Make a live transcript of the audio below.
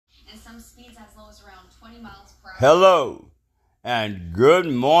some speeds as low as around 20 miles per hour. Hello, and good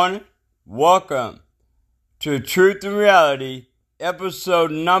morning. Welcome to Truth and Reality,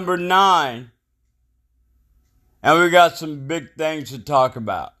 episode number 9. And we got some big things to talk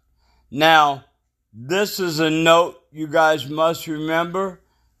about. Now, this is a note you guys must remember.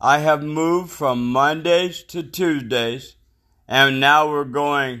 I have moved from Mondays to Tuesdays, and now we're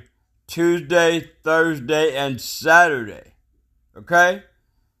going Tuesday, Thursday, and Saturday. Okay?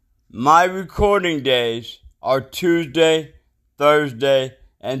 My recording days are Tuesday, Thursday,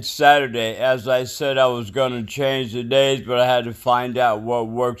 and Saturday. As I said, I was going to change the days, but I had to find out what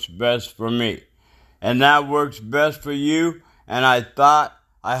works best for me. And that works best for you, and I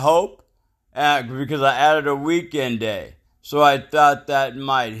hope, because I added a weekend day. So I thought that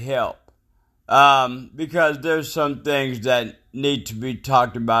might help. Because there's some things that need to be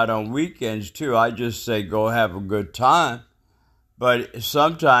talked about on weekends too. I just say go have a good time. But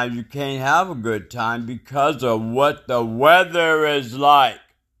sometimes you can't have a good time because of what the weather is like.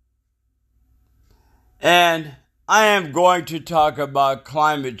 And I am going to talk about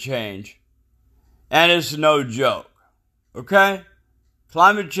climate change. And it's no joke. Okay?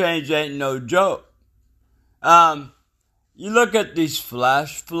 Climate change ain't no joke. You look at these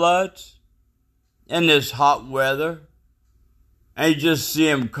flash floods in this hot weather, and you just see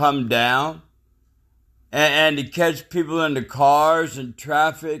them come down, and to catch people in the cars and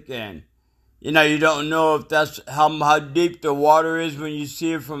traffic, and you don't know if that's how deep the water is when you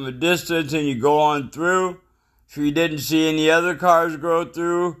see it from a distance and you go on through. If you didn't see any other cars go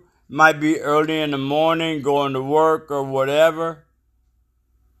through, might be early in the morning, going to work or whatever.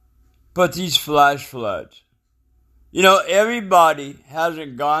 But these flash floods, everybody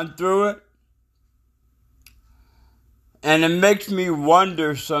hasn't gone through it. And it makes me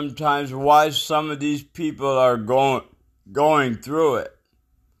wonder sometimes why some of these people are going through it.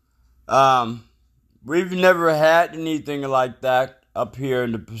 We've never had anything like that up here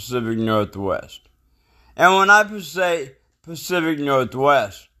in the Pacific Northwest. And when I say Pacific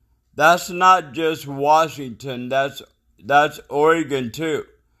Northwest, that's not just Washington, that's Oregon too.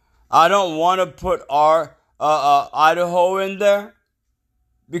 I don't want to put our Idaho in there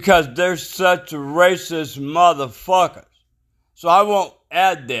because they're such racist motherfuckers. So I won't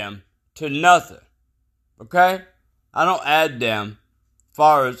add them to nothing. Okay? I don't add them. As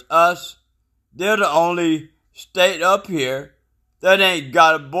far as us, they're the only state up here that ain't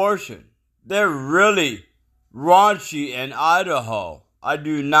got abortion. They're really raunchy in Idaho. I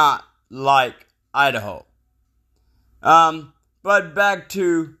do not like Idaho. But back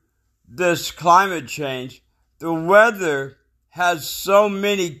to this climate change. The weather has so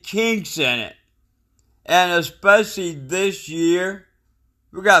many kinks in it. And especially this year,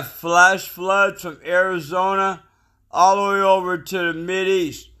 we got flash floods from Arizona all the way over to the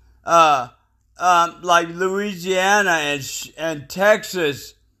Mideast. Like Louisiana and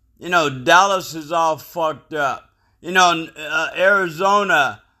Texas, Dallas is all fucked up.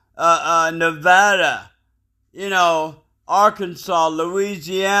 Arizona, Nevada, Arkansas,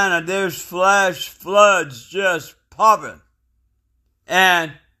 Louisiana, there's flash floods just popping.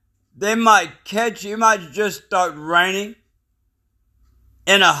 And it might just start raining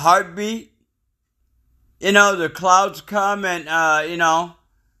in a heartbeat. The clouds come and,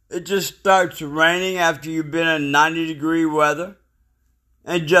 it just starts raining after you've been in 90-degree weather.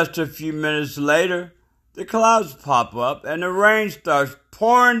 And just a few minutes later, the clouds pop up and the rain starts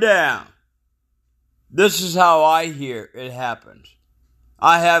pouring down. This is how I hear it happens.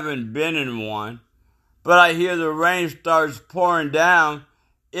 I haven't been in one, but I hear the rain starts pouring down.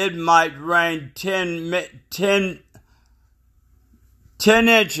 It might rain 10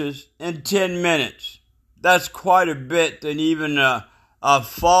 inches in 10 minutes. That's quite a bit than even a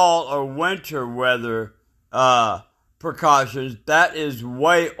fall or winter weather precautions. That is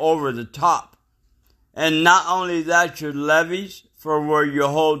way over the top. And not only that, your levees for where you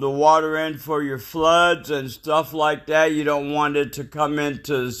hold the water in for your floods and stuff like that, you don't want it to come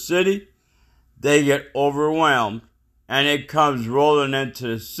into the city. They get overwhelmed. And it comes rolling into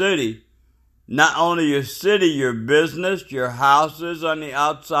the city. Not only your city, your business, your houses on the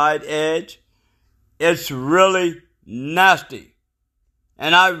outside edge. It's really nasty.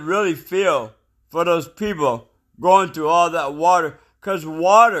 And I really feel for those people going through all that water. Because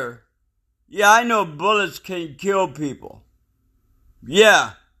water, I know bullets can kill people.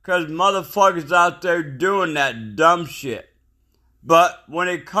 Yeah, because motherfuckers out there doing that dumb shit. But when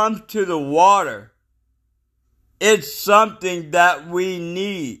it comes to the water, it's something that we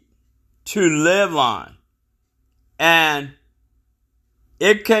need to live on. And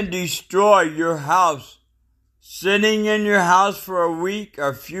it can destroy your house sitting in your house for a week or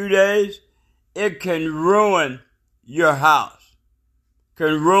a few days, it can ruin your house.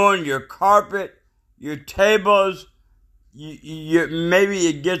 Can ruin your carpet, your tables. Maybe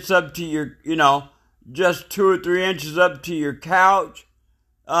it gets up to your, just 2 or 3 inches up to your couch.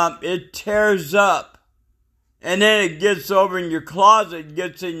 It tears up. And then it gets over in your closet,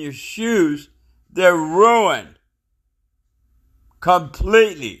 gets in your shoes. They're ruined.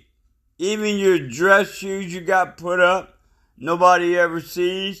 Completely. Even your dress shoes you got put up, nobody ever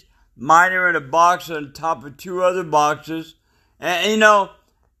sees. Mine are in a box on top of 2 other boxes. And,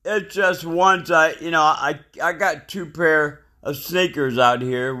 it's just ones I got 2 pair of sneakers out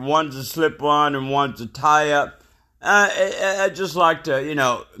here. One's a slip-on and one's a tie-up. I just like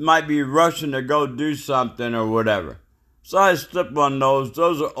to, might be rushing to go do something or whatever. So I slip on those.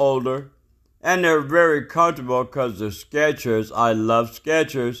 Those are older. And they're very comfortable because they're Skechers. I love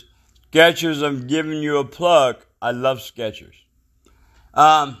Skechers. Skechers, I'm giving you a plug. I love Skechers.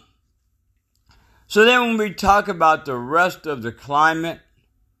 So then when we talk about the rest of the climate,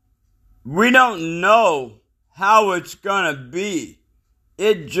 we don't know how it's going to be.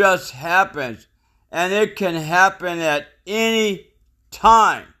 It just happens. And it can happen at any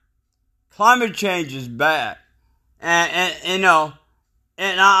time. Climate change is bad. And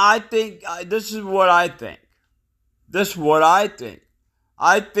I think, this is what I think.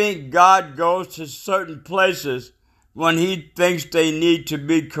 I think God goes to certain places when he thinks they need to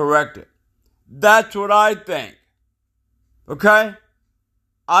be corrected. That's what I think. Okay?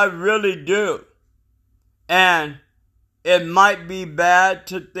 I really do. And it might be bad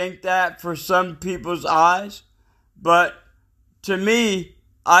to think that for some people's eyes, but to me,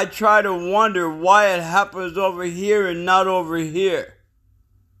 I try to wonder why it happens over here and not over here.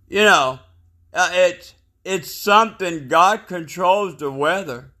 It's something. God controls the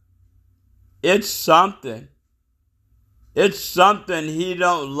weather. It's something. It's something he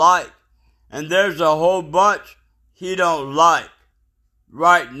don't like. And there's a whole bunch he don't like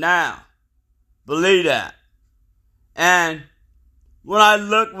right now. Believe that. And when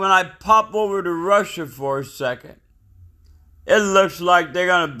I pop over to Russia for a second, it looks like they're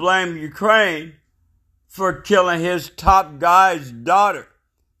going to blame Ukraine for killing his top guy's daughter.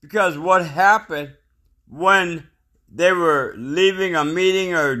 Because what happened when they were leaving a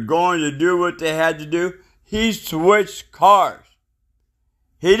meeting or going to do what they had to do, he switched cars.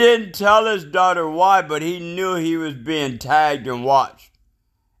 He didn't tell his daughter why, but he knew he was being tagged and watched.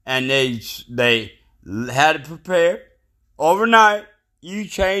 And they had it prepared. Overnight, you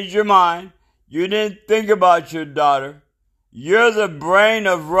changed your mind. You didn't think about your daughter. You're the brain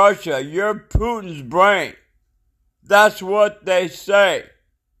of Russia. You're Putin's brain. That's what they say.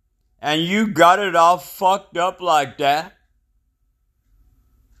 And you got it all fucked up like that?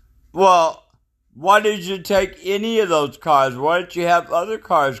 Well, why did you take any of those cars? Why didn't you have other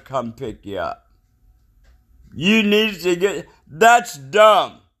cars come pick you up? You needed to get... That's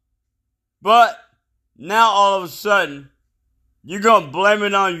dumb. But now all of a sudden, you're going to blame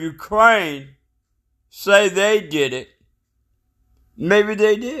it on Ukraine, say they did it. Maybe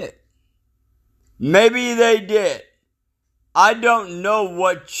they did. Maybe they did. I don't know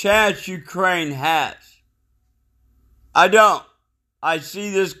what chance Ukraine has. I don't. I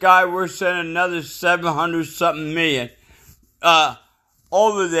see this guy, we're sending another 700-something million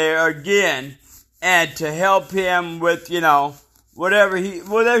over there again, and to help him with, whatever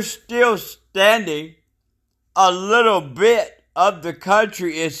they're still standing. A little bit of the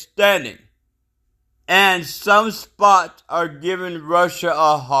country is standing. And some spots are giving Russia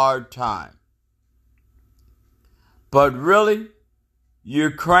a hard time. But really,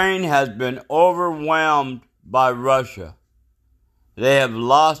 Ukraine has been overwhelmed by Russia. They have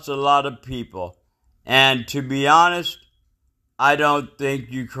lost a lot of people. And to be honest, I don't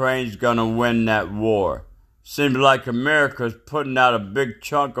think Ukraine's going to win that war. Seems like America's putting out a big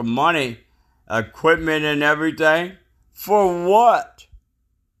chunk of money, equipment and everything. For what?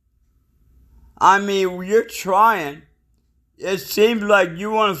 I mean, you're trying. It seems like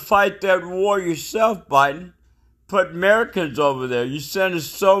you want to fight that war yourself, Biden. Put Americans over there. You're sending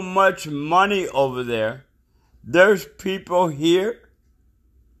so much money over there. There's people here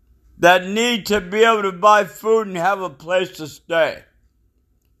that need to be able to buy food and have a place to stay.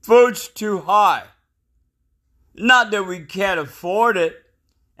 Food's too high. Not that we can't afford it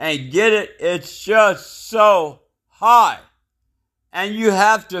and get it. It's just so high. And you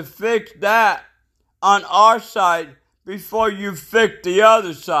have to fix that on our side before you fix the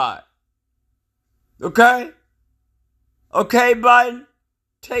other side. Okay? Okay, Biden?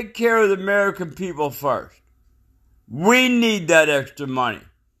 Take care of the American people first. We need that extra money.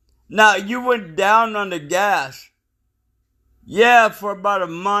 Now, you went down on the gas. Yeah, for about a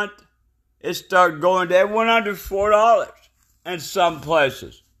month, it started going down. It went under $4 in some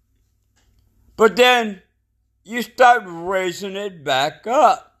places. But then you start raising it back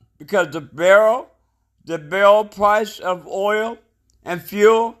up because the barrel price of oil and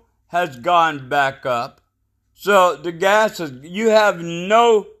fuel has gone back up. So the gas you have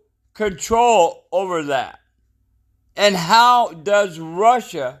no control over that. And how does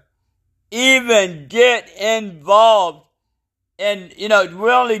Russia even get involved? And,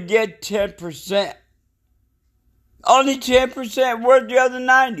 we only get 10%. Only 10%. Where's the other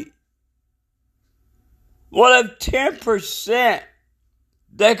 90%? Well, if 10%,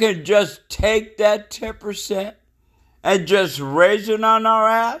 they can just take that 10% and just raise it on our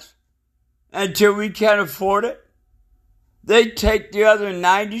ass until we can't afford it. They take the other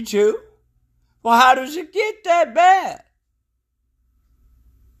 92%. Well, how does it get that bad?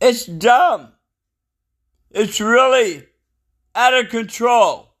 It's dumb. It's really out of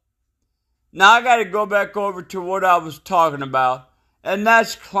control. Now, I got to go back over to what I was talking about, and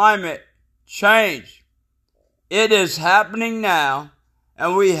that's climate change. It is happening now,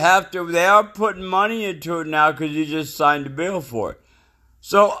 and they are putting money into it now because you just signed a bill for it.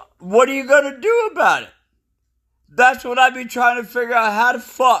 So, what are you going to do about it? That's what I've been trying to figure out. How the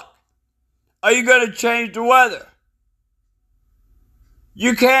fuck are you going to change the weather?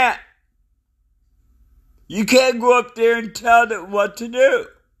 You can't. You can't go up there and tell it what to do.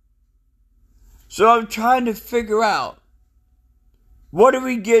 So I'm trying to figure out, what are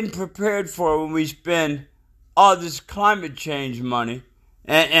we getting prepared for when we spend all this climate change money?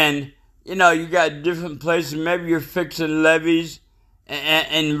 And you got different places. Maybe you're fixing levees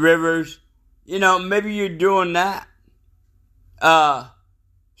and rivers. Maybe you're doing that.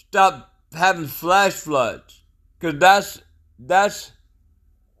 Stop having flash floods. Because that's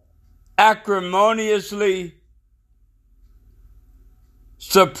acrimoniously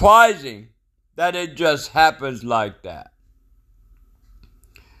surprising that it just happens like that.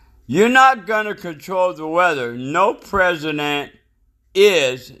 You're not going to control the weather. No president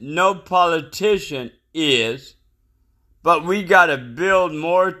is, no politician is, but we got to build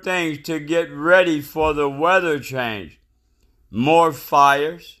more things to get ready for the weather change. More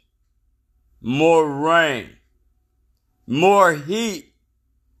fires, more rain, more heat.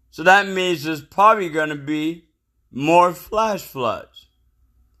 So that means there's probably going to be more flash floods.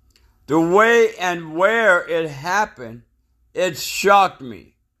 The way and where it happened, it shocked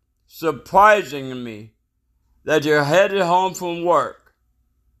me, surprising me, that you're headed home from work,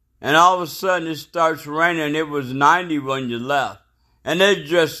 and all of a sudden it starts raining. It was 90 when you left, and it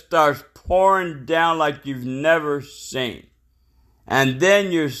just starts pouring down like you've never seen. And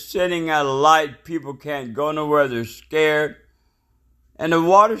then you're sitting at a light, people can't go nowhere, they're scared. And the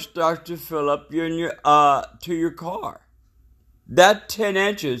water starts to fill up to your car. That 10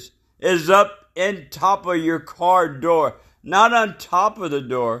 inches is up in top of your car door. Not on top of the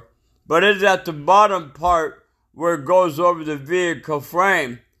door, but it's at the bottom part where it goes over the vehicle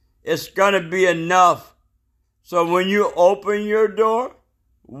frame. It's going to be enough. So when you open your door,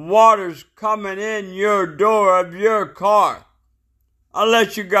 water's coming in your door of your car.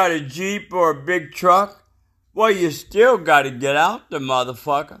 Unless you got a Jeep or a big truck. Well, you still got to get out the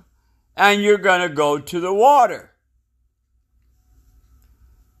motherfucker, and you're going to go to the water.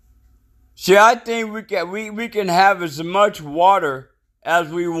 See, I think we can have as much water as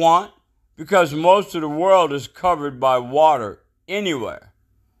we want because most of the world is covered by water anywhere.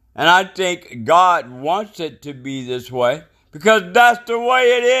 And I think God wants it to be this way because that's the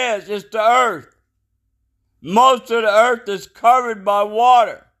way it is. It's the earth. Most of the earth is covered by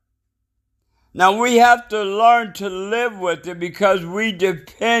water. Now, we have to learn to live with it because we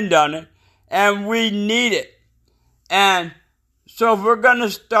depend on it and we need it. And so if we're going to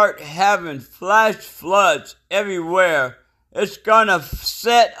start having flash floods everywhere, it's going to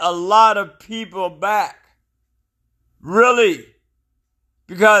set a lot of people back. Really.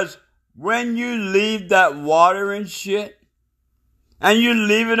 Because when you leave that water and shit, and you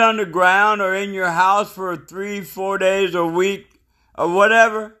leave it on the ground or in your house for 3-4 days, a week, or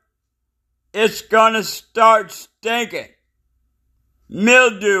whatever, it's gonna start stinking.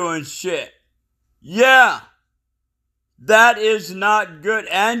 Mildew and shit. Yeah. That is not good.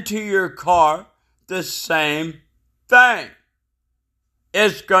 And to your car, the same thing.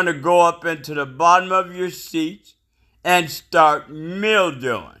 It's gonna go up into the bottom of your seats and start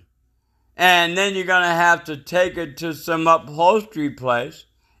mildewing. And then you're gonna have to take it to some upholstery place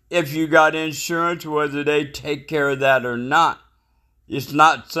if you got insurance, whether they take care of that or not. It's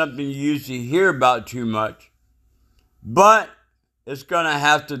not something you usually hear about too much. But it's gonna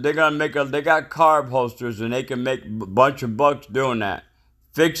have to. They're gonna make they got car upholsters, and they can make a bunch of bucks doing that.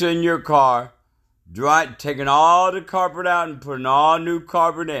 Fixing your car, taking all the carpet out and putting all new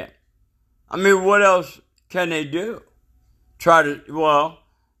carpet in. I mean, what else can they do?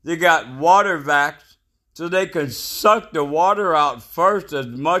 They got water vacs, so they can suck the water out first, as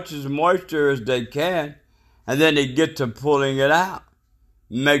much as moisture as they can, and then they get to pulling it out.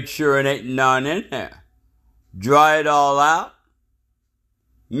 Make sure it ain't none in there. Dry it all out.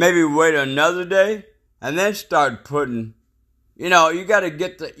 Maybe wait another day, and then start putting, you got to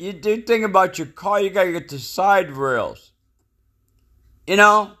get you do think about your car, you got to get the side rails.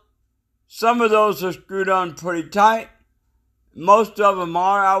 Some of those are screwed on pretty tight. Most of them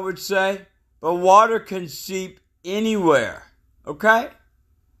are, I would say. But water can seep anywhere. Okay?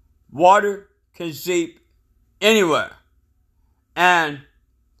 Water can seep anywhere. And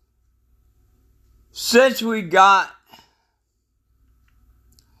since we got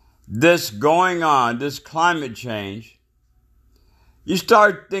this going on, this climate change, you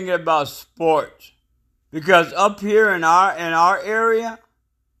start thinking about sports. Because up here in our area,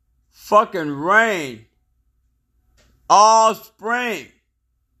 fucking rain all spring.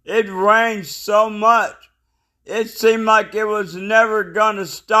 It rained so much, it seemed like it was never gonna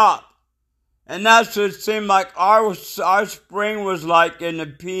stop. And that's what it seemed like our spring was like in the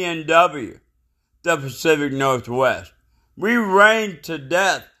PNW, the Pacific Northwest. We rained to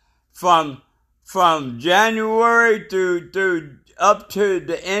death from January to up to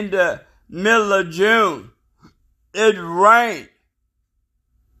the middle of June. It rained.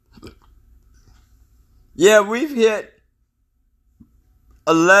 Yeah, we've hit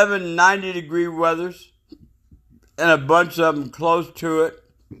 11 90-degree weathers, and a bunch of them close to it.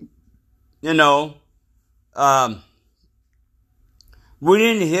 We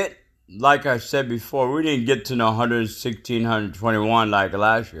didn't hit, like I said before, we didn't get to no 116, 121 like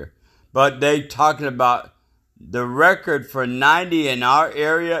last year. But they talking about the record for 90 in our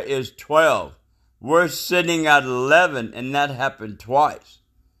area is 12. We're sitting at 11, and that happened twice.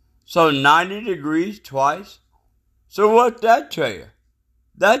 So 90 degrees twice. So what's that tell you?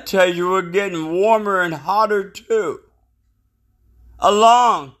 That tells you we're getting warmer and hotter too.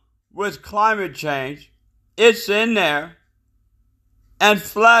 Along with climate change, it's in there. And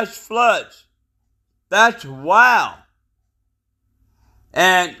flash floods. That's wow.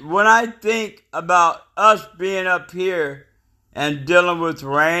 And when I think about us being up here and dealing with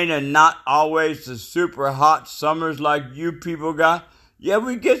rain and not always the super hot summers like you people got, yeah,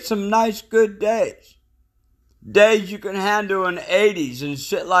 we get some nice good days. Days you can handle in the 80s and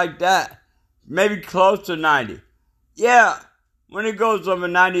shit like that. Maybe close to 90. Yeah, when it goes over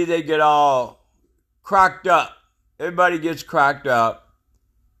 90, they get all cracked up. Everybody gets cracked up.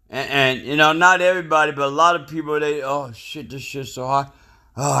 And not everybody, but a lot of people, oh shit, this shit's so hot.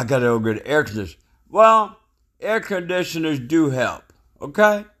 Oh, I gotta go get air conditioner. Well, air conditioners do help,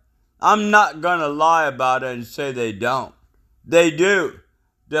 okay? I'm not gonna lie about it and say they don't. They do.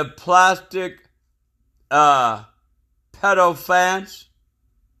 The plastic pedal fans,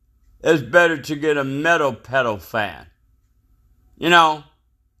 it's better to get a metal pedal fan.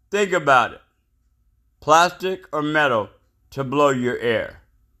 Think about it. Plastic or metal to blow your air.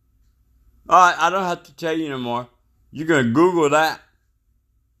 Alright, I don't have to tell you no more. You can Google that.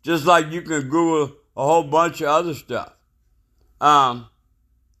 Just like you can Google a whole bunch of other stuff.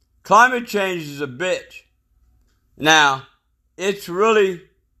 Climate change is a bitch. Now, it's really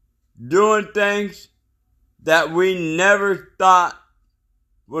doing things that we never thought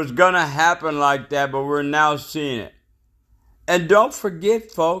was going to happen like that, but we're now seeing it. And don't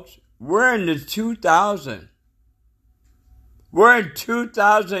forget, folks, we're in the 2000s. We're in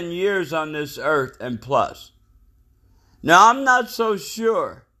 2,000 years on this earth and plus. Now, I'm not so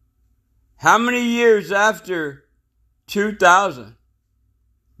sure how many years after 2000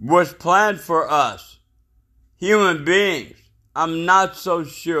 was planned for us, human beings. I'm not so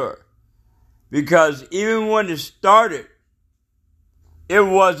sure. Because even when it started, it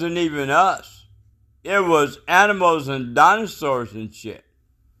wasn't even us. It was animals and dinosaurs and shit.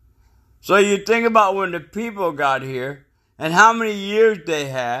 So you think about when the people got here and how many years they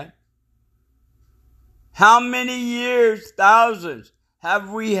had. How many years, thousands, have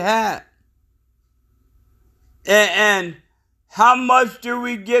we had? And how much do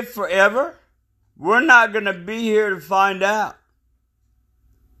we get forever? We're not going to be here to find out.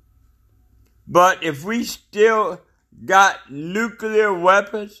 But if we still got nuclear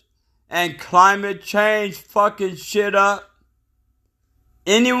weapons and climate change fucking shit up,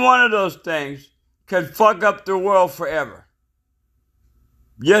 any one of those things can fuck up the world forever.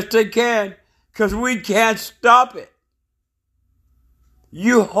 Yes, they can, because we can't stop it.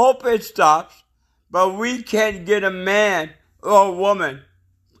 You hope it stops, but we can't get a man or a woman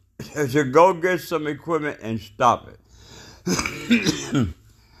to go get some equipment and stop it.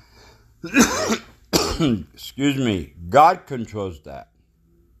 Excuse me. God controls that.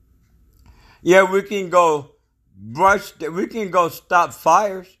 Yeah, we can go stop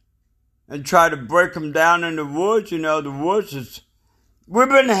fires and try to break them down in the woods. You know, the woods is, we've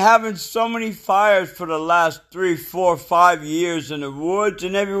been having so many fires for the last 3, 4, 5 years in the woods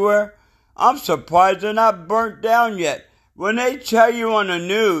and everywhere. I'm surprised they're not burnt down yet. When they tell you on the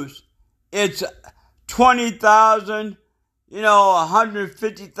news, it's 20,000,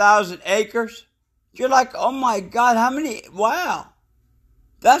 150,000 acres. You're like, oh my God, how many? Wow.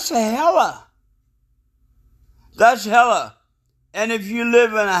 That's a hella. That's hella. And if you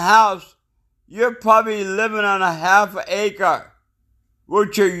live in a house, you're probably living on a half an acre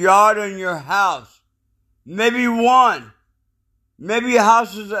with your yard and your house. Maybe one. Maybe a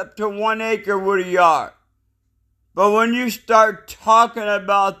house is up to 1 acre with a yard. But when you start talking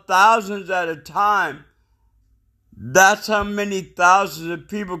about thousands at a time, that's how many thousands of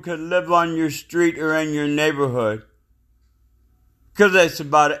people could live on your street or in your neighborhood. Because it's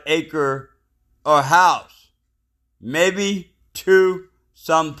about an acre or house. Maybe 2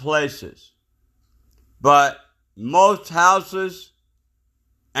 some places. But most houses,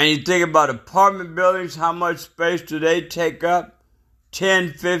 and you think about apartment buildings, how much space do they take up?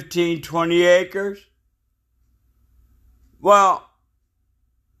 10, 15, 20 acres? Well,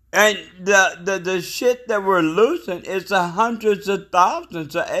 and the shit that we're losing is the hundreds of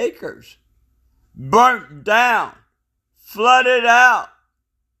thousands of acres. Burnt down. Flooded out.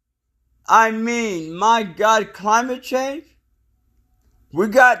 I mean, my God, climate change? We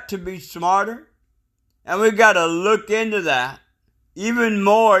got to be smarter. And we got to look into that. Even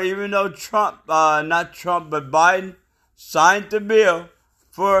more, even though Biden signed the bill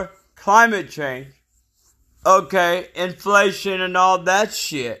for climate change. Okay, inflation and all that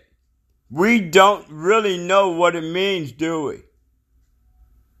shit. We don't really know what it means, do we?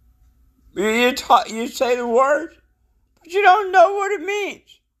 You say the word, but you don't know what it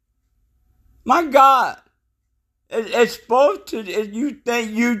means. My God. It's supposed to,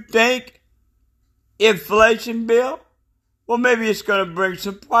 you think inflation bill? Well, maybe it's going to bring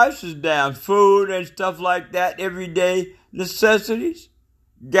some prices down. Food and stuff like that, everyday necessities,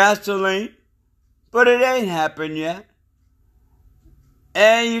 gasoline. But it ain't happened yet.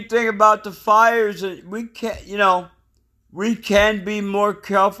 And you think about the fires, and we can be more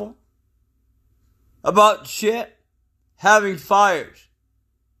careful about shit. Having fires.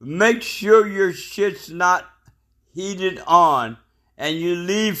 Make sure your shit's not heated on and you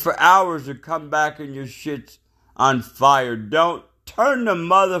leave for hours to come back and your shit's on fire. Don't turn the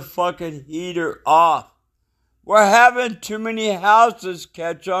motherfucking heater off. We're having too many houses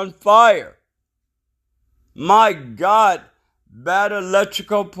catch on fire. My God, bad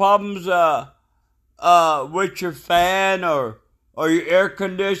electrical problems with your fan or your air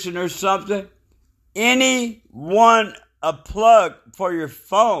conditioner or something. A plug for your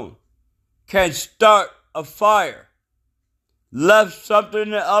phone can start a fire. Left something in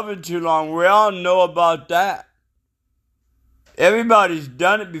the oven too long. We all know about that. Everybody's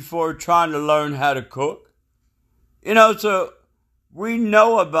done it before trying to learn how to cook. So we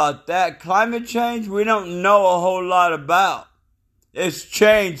know about that. Climate change, we don't know a whole lot about. It's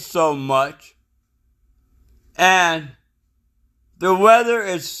changed so much. And the weather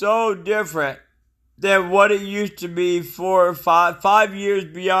is so different than what it used to be 4 or 5 years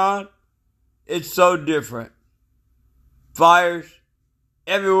beyond. It's so different. Fires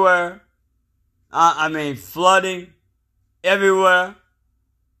everywhere. Flooding everywhere.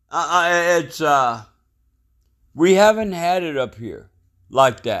 We haven't had it up here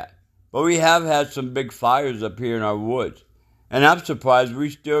like that. But we have had some big fires up here in our woods. And I'm surprised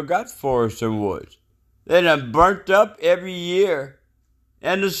we still got forests and woods. They done burnt up every year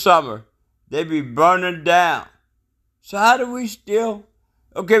in the summer. They be burning down. So how do we still?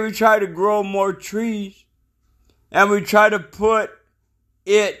 Okay, we try to grow more trees. And we try to put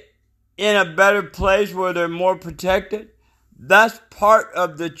it in a better place where they're more protected. That's part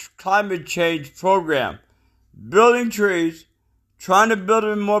of the climate change program. Building trees, trying to build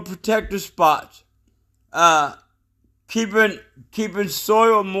them in more protected spots. Keeping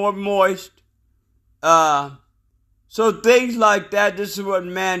soil more moist. So things like that, this is what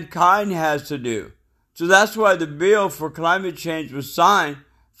mankind has to do. So that's why the bill for climate change was signed,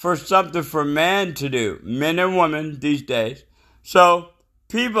 for something for man to do, men and women these days. So,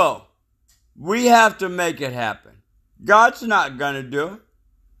 people, we have to make it happen. God's not going to do it.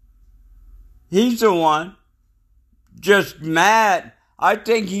 He's the one just mad. I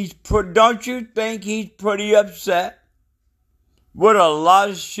think don't you think he's pretty upset with a lot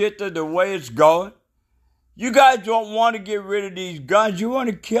of shit that the way it's going? You guys don't want to get rid of these guns. You want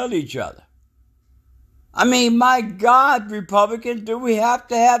to kill each other. I mean, my God, Republicans, do we have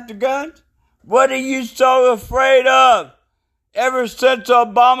to have the guns? What are you so afraid of? Ever since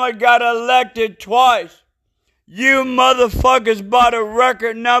Obama got elected twice, you motherfuckers bought a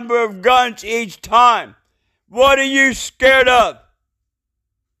record number of guns each time. What are you scared of?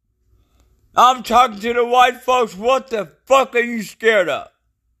 I'm talking to the white folks. What the fuck are you scared of?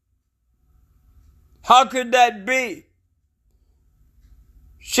 How could that be?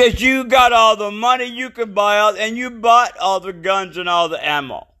 Since you got all the money you could buy all, and you bought all the guns and all the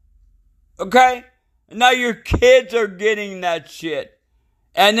ammo. Okay? And now your kids are getting that shit.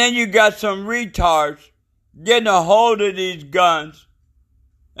 And then you got some retards getting a hold of these guns.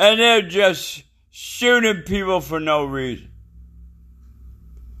 And they're just shooting people for no reason.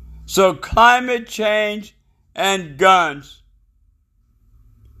 So climate change and guns.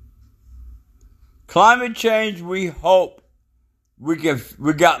 Climate change, we hope we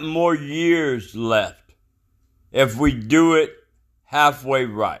got more years left if we do it halfway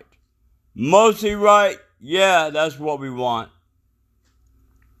right. Mostly right, yeah, that's what we want.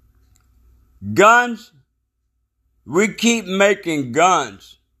 Guns, we keep making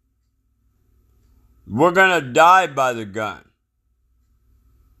guns. We're gonna die by the gun.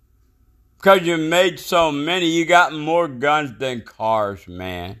 Because you made so many, you got more guns than cars,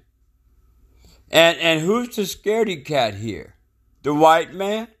 man. And who's the scaredy cat here? The white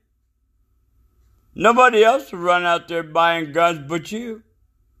man? Nobody else will run out there buying guns but you.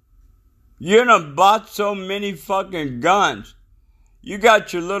 You done bought so many fucking guns. You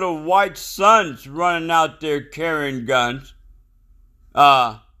got your little white sons running out there carrying guns.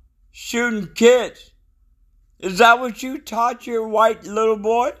 Shooting kids. Is that what you taught your white little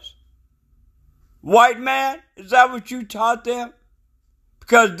boys? White man? Is that what you taught them?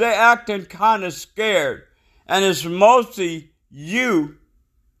 Because they acting kind of scared. And it's mostly you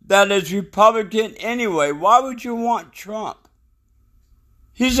that is Republican anyway. Why would you want Trump?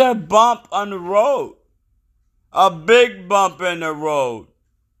 He's a bump on the road. A big bump in the road.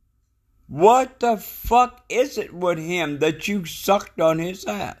 What the fuck is it with him that you sucked on his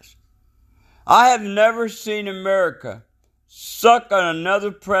ass? I have never seen America suck on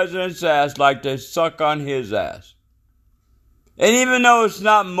another president's ass like they suck on his ass. And even though it's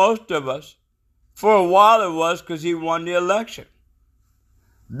not most of us, for a while it was because he won the election.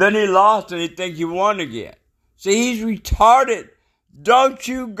 Then he lost and he thinks he won again. See, he's retarded. Don't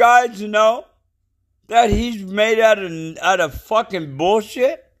you guys know that he's made out of fucking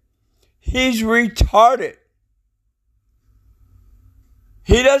bullshit? He's retarded.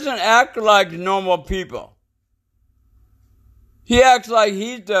 He doesn't act like normal people. He acts like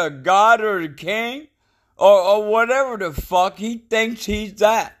he's the god or the king or whatever the fuck. He thinks he's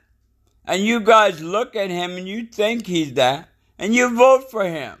that. And you guys look at him and you think he's that. And you vote for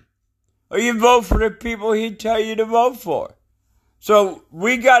him. Or you vote for the people he tell you to vote for. So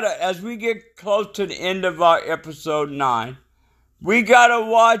we gotta, as we get close to the end of our episode 9, we gotta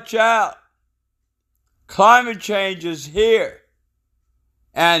watch out. Climate change is here.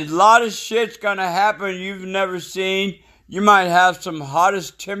 And a lot of shit's gonna happen you've never seen. You might have some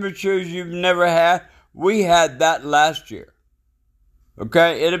hottest temperatures you've never had. We had that last year.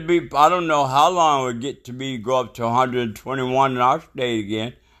 Okay, it'll be, I don't know how long it would get to be, go up to 121 in our state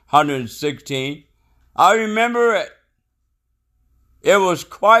again, 116. I remember it. It was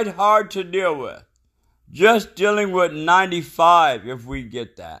quite hard to deal with. Just dealing with 95, if we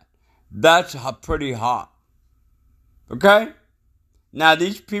get that. That's pretty hot. Okay? Now,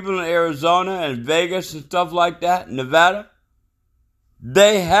 these people in Arizona and Vegas and stuff like that, Nevada,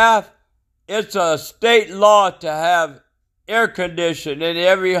 it's a state law to have air conditioning in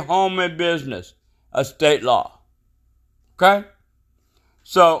every home and business. A state law. Okay?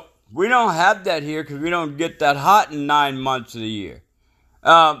 So, we don't have that here because we don't get that hot in 9 months of the year.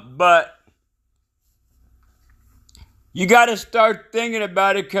 But you got to start thinking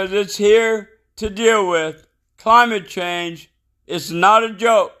about it because it's here to deal with. Climate change. It's not a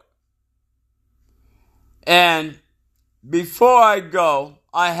joke. And before I go,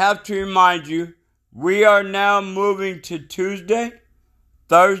 I have to remind you, we are now moving to Tuesday,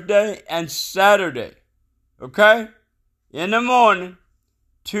 Thursday, and Saturday. Okay? In the morning,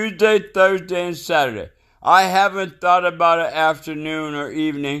 Tuesday, Thursday, and Saturday. I haven't thought about it afternoon or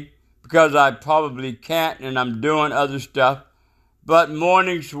evening because I probably can't and I'm doing other stuff. But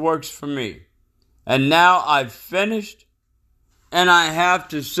mornings works for me. And now I've finished and I have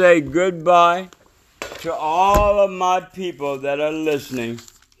to say goodbye to all of my people that are listening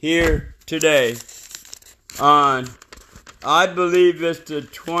here today on, I believe it's the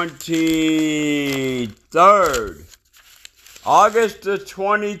 23rd. August the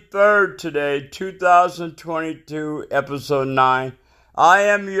 23rd today, 2022, episode 9. I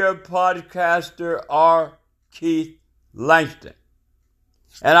am your podcaster, R. Keith Langston.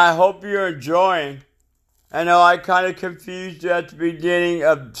 And I hope you're enjoying. I know I kind of confused you at the beginning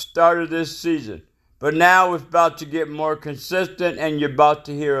of the start of this season. But now it's about to get more consistent and you're about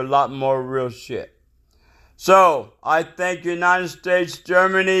to hear a lot more real shit. So, I thank United States,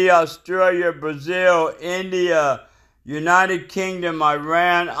 Germany, Australia, Brazil, India, United Kingdom,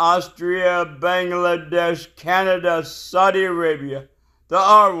 Iran, Austria, Bangladesh, Canada, Saudi Arabia, the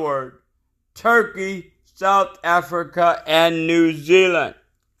R word, Turkey, South Africa, and New Zealand.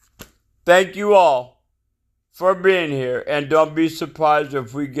 Thank you all for being here, and don't be surprised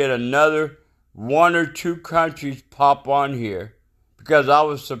if we get another 1 or 2 countries pop on here, because I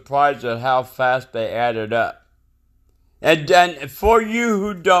was surprised at how fast they added up. And for you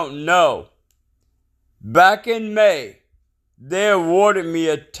who don't know, back in May, they awarded me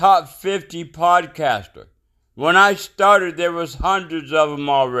a top 50 podcaster. When I started, there was hundreds of them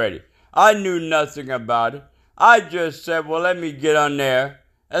already. I knew nothing about it. I just said, well, let me get on there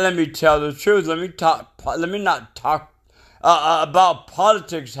and let me tell the truth. Let me not talk about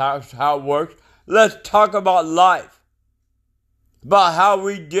politics, how it works. Let's talk about life, about how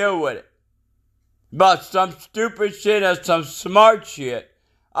we deal with it, about some stupid shit and some smart shit.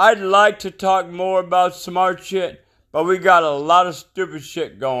 I'd like to talk more about smart shit, but we got a lot of stupid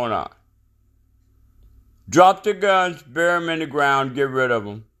shit going on. Drop the guns, bury them in the ground, get rid of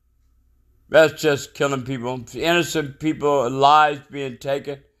them. That's just killing people. Innocent people, lives being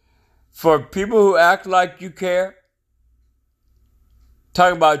taken. For people who act like you care.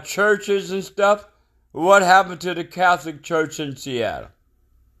 Talk about churches and stuff. What happened to the Catholic Church in Seattle?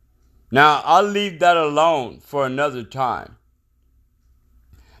 Now, I'll leave that alone for another time.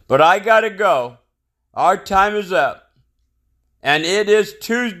 But I gotta go. Our time is up. And it is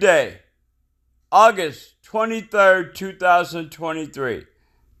Tuesday, August 23rd, 2023.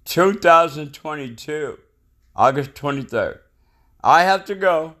 2022. August 23rd. I have to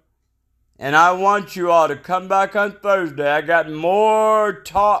go. And I want you all to come back on Thursday. I got more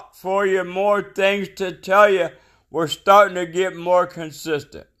talk for you, more things to tell you. We're starting to get more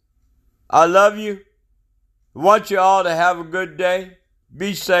consistent. I love you. I want you all to have a good day.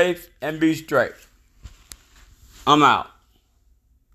 Be safe and be straight. I'm out.